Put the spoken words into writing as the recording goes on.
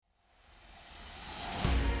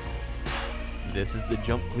This is the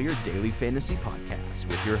Jump Clear Daily Fantasy Podcast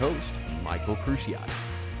with your host, Michael Cruciati.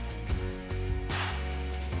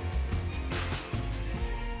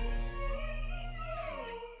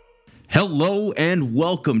 Hello and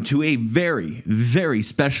welcome to a very, very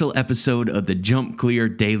special episode of the Jump Clear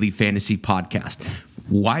Daily Fantasy Podcast.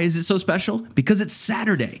 Why is it so special? Because it's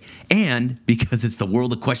Saturday and because it's the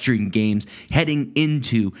World Equestrian Games heading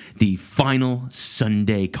into the final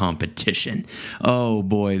Sunday competition. Oh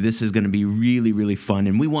boy, this is going to be really, really fun.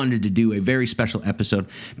 And we wanted to do a very special episode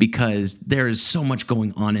because there is so much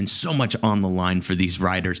going on and so much on the line for these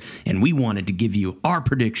riders. And we wanted to give you our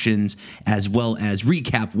predictions as well as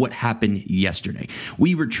recap what happened yesterday.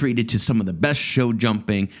 We were treated to some of the best show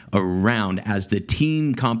jumping around as the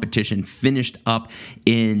team competition finished up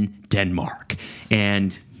in Denmark.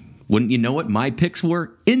 And wouldn't you know it, my picks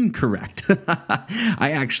were incorrect.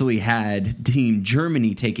 I actually had Team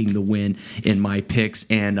Germany taking the win in my picks,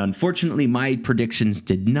 and unfortunately my predictions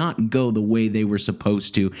did not go the way they were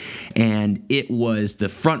supposed to, and it was the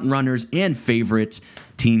front runners and favorites,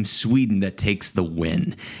 Team Sweden, that takes the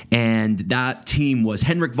win. And that team was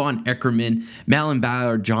Henrik von Eckermann, Malin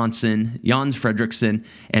Ballard Johnson, Jans Fredriksson,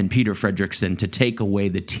 and Peter Fredriksson to take away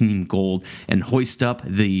the team gold and hoist up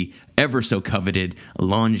the ever so coveted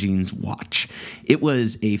Longines watch. It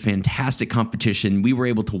was a fantastic competition. We were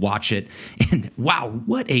able to watch it, and wow,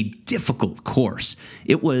 what a difficult course.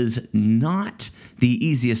 It was not the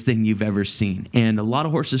easiest thing you've ever seen, and a lot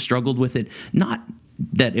of horses struggled with it. Not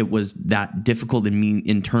that it was that difficult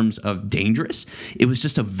in terms of dangerous. It was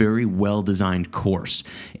just a very well-designed course.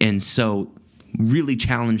 And so really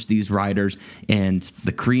challenged these riders, and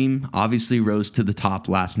the cream obviously rose to the top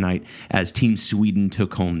last night as Team Sweden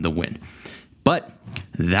took home the win. But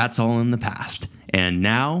that's all in the past. And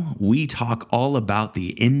now we talk all about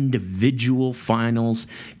the individual finals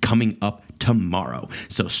coming up tomorrow.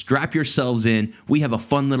 So strap yourselves in. We have a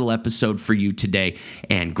fun little episode for you today,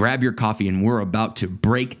 and grab your coffee, and we're about to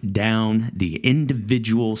break down the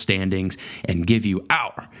individual standings and give you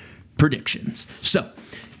our predictions. So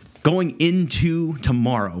going into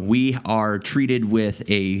tomorrow, we are treated with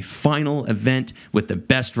a final event with the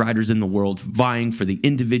best riders in the world vying for the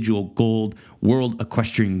individual gold World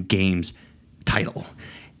Equestrian Games title.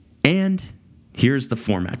 And here's the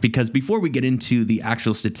format, because before we get into the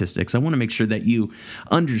actual statistics, I want to make sure that you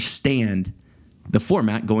understand the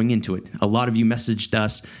format going into it. A lot of you messaged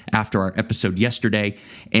us after our episode yesterday,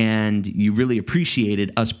 and you really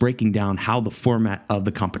appreciated us breaking down how the format of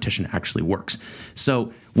the competition actually works.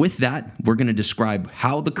 So with that, we're going to describe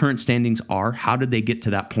how the current standings are, how did they get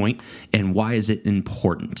to that point, and why is it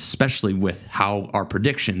important, especially with how our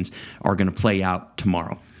predictions are going to play out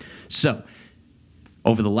tomorrow. So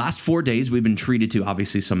over the last 4 days, we've been treated to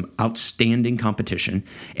obviously some outstanding competition,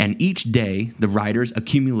 and each day the riders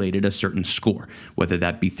accumulated a certain score, whether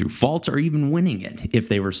that be through faults or even winning it if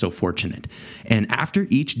they were so fortunate. And after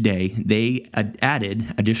each day, they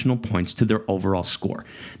added additional points to their overall score.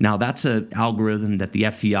 Now, that's an algorithm that the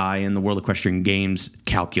FEI and the World Equestrian Games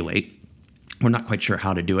calculate. We're not quite sure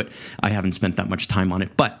how to do it. I haven't spent that much time on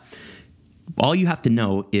it, but all you have to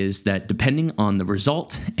know is that depending on the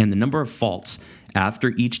result and the number of faults after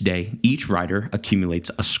each day, each rider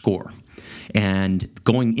accumulates a score. And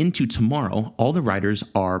going into tomorrow, all the riders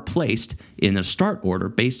are placed in a start order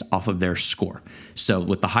based off of their score. So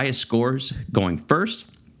with the highest scores going first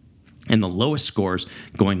and the lowest scores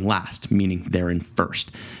going last, meaning they're in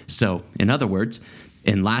first. So in other words,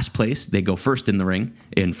 in last place, they go first in the ring.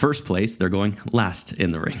 In first place, they're going last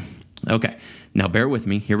in the ring. Okay, now bear with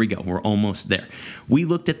me. Here we go. We're almost there. We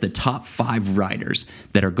looked at the top 5 riders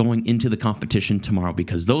that are going into the competition tomorrow,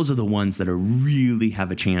 because those are the ones that are really have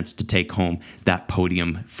a chance to take home that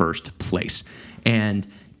podium first place. And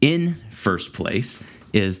in first place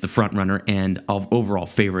is the front runner and overall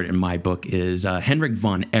favorite in my book is Henrik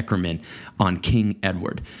von Eckermann on King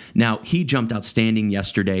Edward. Now, he jumped outstanding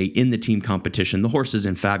yesterday in the team competition. The horse is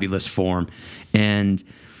in fabulous form, and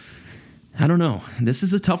I don't know. This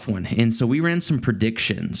is a tough one. And so we ran some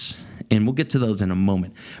predictions, and we'll get to those in a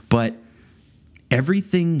moment. But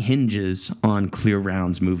everything hinges on clear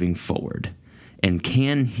rounds moving forward. And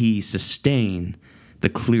can he sustain the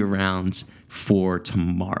clear rounds for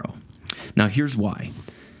tomorrow? Now, here's why.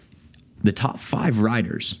 The top 5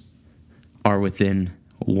 riders are within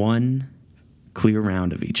one clear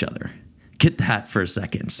round of each other. Get that for a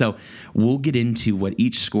second. So we'll get into what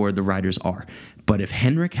each score the riders are. But if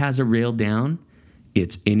Henrik has a rail down,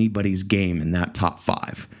 it's anybody's game in that top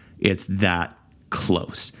 5. It's that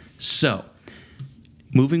close. So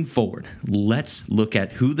moving forward, let's look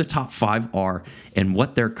at who the top 5 are and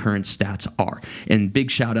what their current stats are. And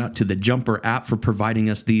big shout out to the Jumper app for providing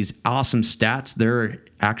us these awesome stats. They're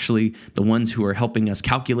actually the ones who are helping us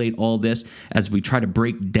calculate all this as we try to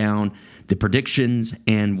break down the predictions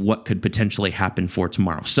and what could potentially happen for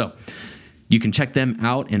tomorrow. So you can check them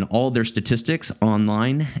out and all their statistics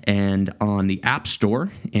online and on the App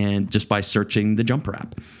Store, and just by searching the Jumper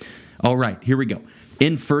app. All right, here we go.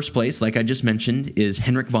 In first place, like I just mentioned, is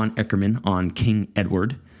Henrik von Eckermann on King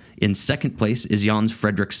Edward. In second place is Jans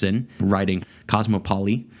Fredriksson riding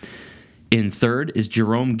Cosmopoly. In third is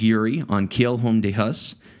Jerome Geary on Kielholm de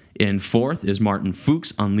Huss. In fourth is Martin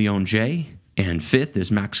Fuchs on Leon J. And fifth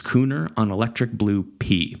is Max Kuhner on Electric Blue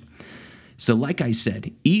P. So like I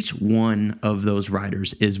said, each one of those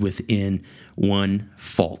riders is within one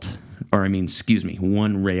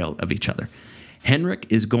rail of each other. Henrik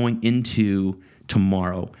is going into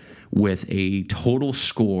tomorrow with a total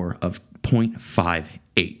score of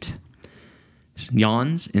 0.58.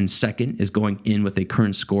 Jans in second is going in with a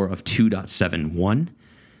current score of 2.71.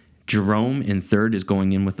 Jerome in third is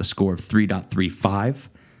going in with a score of 3.35.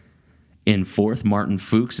 In fourth, Martin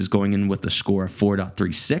Fuchs is going in with a score of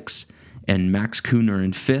 4.36. And Max Kuhner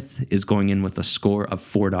in fifth is going in with a score of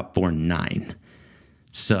 4.49.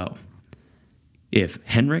 So if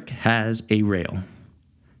Henrik has a rail,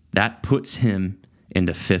 that puts him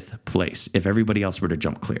into fifth place if everybody else were to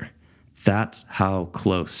jump clear. That's how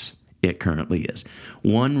close it currently is.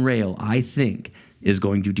 One rail, I think, is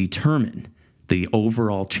going to determine the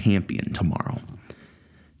overall champion tomorrow.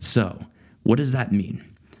 So what does that mean?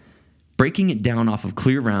 Breaking it down off of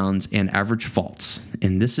clear rounds and average faults,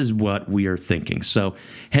 and this is what we are thinking. So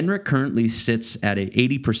Henrik currently sits at an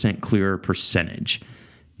 80% clear percentage.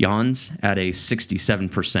 Jans at a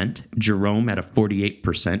 67%, Jerome at a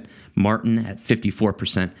 48%, Martin at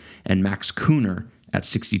 54%, and Max Kuhner at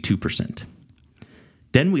 62%.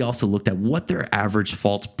 Then we also looked at what their average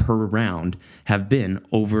faults per round have been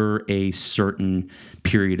over a certain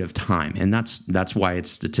period of time, and that's why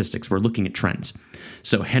it's statistics. We're looking at trends.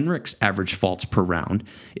 So Henrik's average faults per round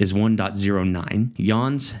is 1.09.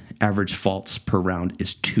 Jans' average faults per round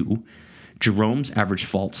is 2. Jerome's average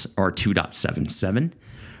faults are 2.77.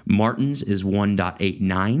 Martin's is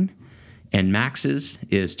 1.89, and Max's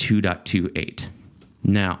is 2.28.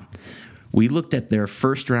 Now, we looked at their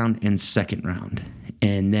first round and second round,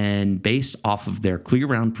 and then based off of their clear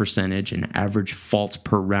round percentage and average faults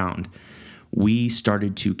per round, we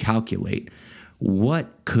started to calculate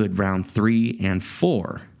what could round 3 and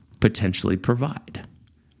 4 potentially provide.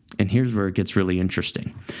 And here's where it gets really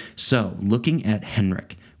interesting. So looking at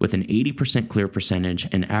Henrik, with an 80% clear percentage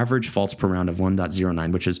and average faults per round of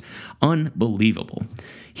 1.09, which is unbelievable.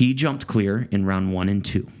 He jumped clear in round 1 and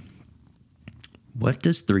 2. What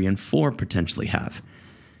does 3 and 4 potentially have?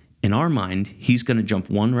 In our mind, he's going to jump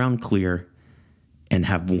 1 round clear and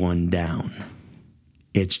have 1 down.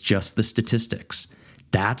 It's just the statistics.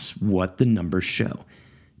 That's what the numbers show.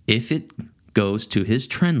 If it goes to his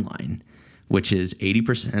trend line, which is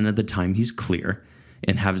 80% of the time he's clear,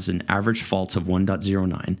 and has an average faults of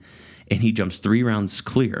 1.09, and he jumps 3 rounds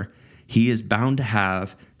clear, he is bound to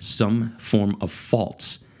have some form of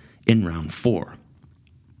faults in round 4.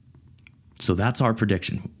 So that's our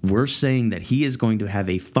prediction. We're saying that he is going to have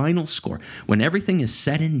a final score. When everything is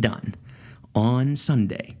said and done on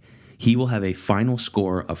Sunday, he will have a final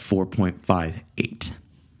score of 4.58.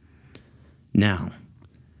 Now,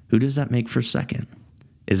 who does that make for second?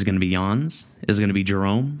 Is it going to be Jans? Is it going to be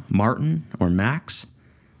Jerome, Martin, or Max?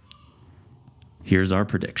 Here's our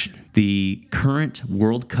prediction. The current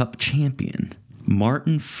World Cup champion,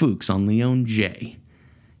 Martin Fuchs on Leon J,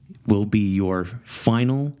 will be your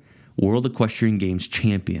final World Equestrian Games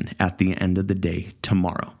champion at the end of the day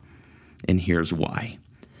tomorrow. And here's why.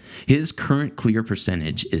 His current clear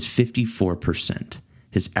percentage is 54%.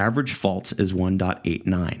 His average faults is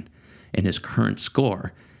 1.89, and his current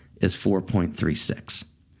score is 4.36.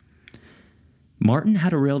 Martin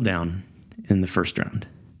had a rail down in the first round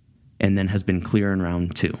and then has been clear in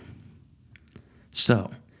round 2. So,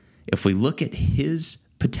 if we look at his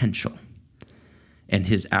potential and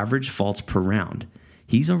his average faults per round,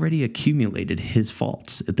 he's already accumulated his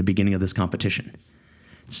faults at the beginning of this competition.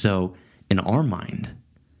 So, in our mind,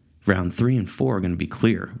 round 3 and 4 are going to be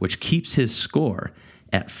clear, which keeps his score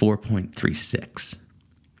at 4.36.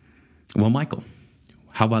 Well, Michael,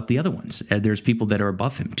 how about the other ones? There's people that are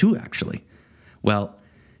above him too, actually. Well,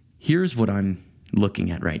 here's what I'm looking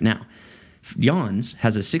at right now. Jans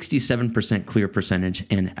has a 67% clear percentage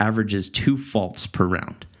and averages 2 faults per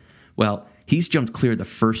round. Well, he's jumped clear the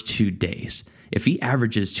first 2 days. If he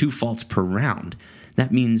averages 2 faults per round,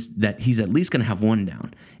 that means that he's at least going to have one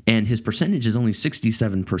down. And his percentage is only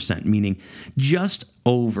 67%, meaning just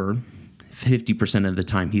over 50% of the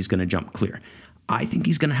time he's going to jump clear. I think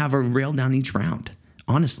he's going to have a rail down each round.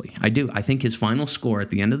 Honestly, I do. I think his final score at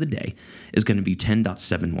the end of the day is going to be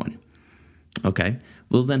 10.71. Okay.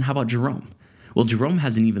 Well, then how about Jerome? Well, Jerome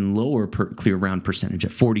has an even lower clear round percentage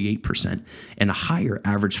at 48% and a higher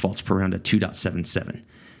average faults per round at 2.77.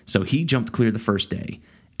 So he jumped clear the first day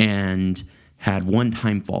and had one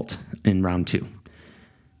time fault in round 2.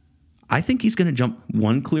 I think he's going to jump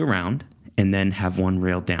one clear round and then have one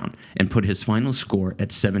rail down and put his final score at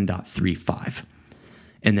 7.35.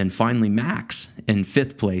 And then finally, Max in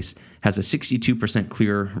 5th place has a 62%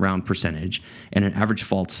 clear round percentage and an average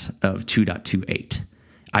faults of 2.28.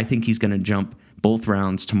 I think he's going to jump both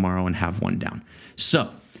rounds tomorrow and have one down.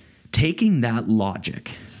 So, taking that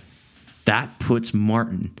logic, that puts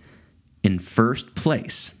Martin in 1st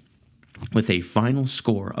place with a final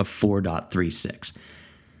score of 4.36.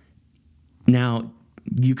 Now,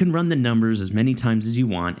 you can run the numbers as many times as you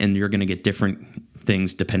want, and you're going to get different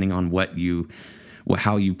things depending on how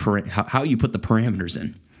you put the parameters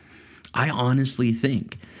in. I honestly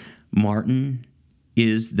think Martin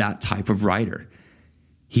is that type of rider.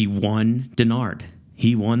 He won Denard.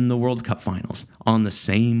 He won the World Cup finals on the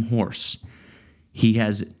same horse. He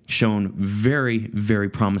has shown very, very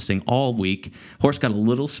promising all week. Horse got a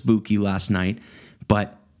little spooky last night,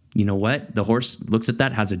 but you know what? The horse looks at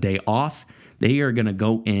that, has a day off. They are going to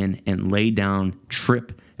go in and lay down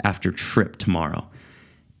trip after trip tomorrow.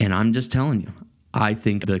 And I'm just telling you, I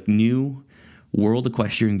think the new World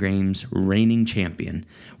Equestrian Games reigning champion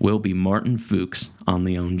will be Martin Fuchs on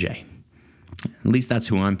Leon J. At least that's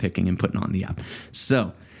who I'm picking and putting on the app.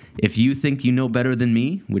 So if you think you know better than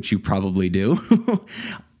me, which you probably do,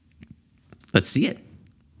 let's see it.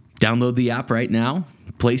 Download the app right now,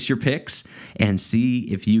 place your picks, and see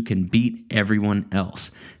if you can beat everyone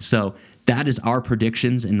else. So that is our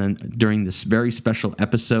predictions. And then during this very special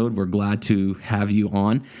episode, we're glad to have you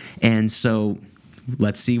on. And so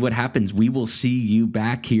let's see what happens. We will see you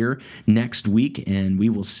back here next week, and we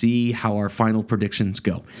will see how our final predictions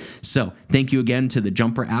go. So thank you again to the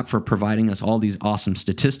Jumper app for providing us all these awesome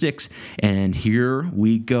statistics. And here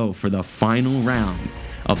we go for the final round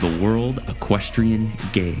of the World Equestrian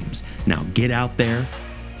Games. Now get out there,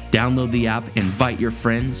 download the app, invite your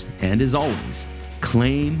friends, and as always,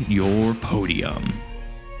 claim your podium.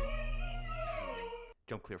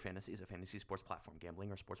 Jump Clear Fantasy is a fantasy sports platform.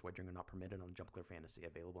 Gambling or sports wagering are not permitted on Jump Clear Fantasy.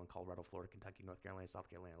 Available in Colorado, Florida, Kentucky, North Carolina, South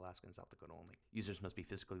Carolina, Alaska, and South Dakota only. Users must be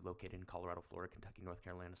physically located in Colorado, Florida, Kentucky, North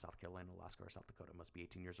Carolina, South Carolina, Alaska, or South Dakota. Must be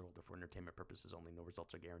 18 years or older for entertainment purposes only. No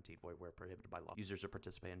results are guaranteed. Void where prohibited by law. Users who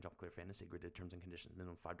participate in Jump Clear Fantasy agree to terms and conditions.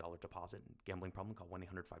 Minimum $5 deposit. Gambling problem? Call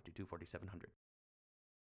 1-800-522-4700.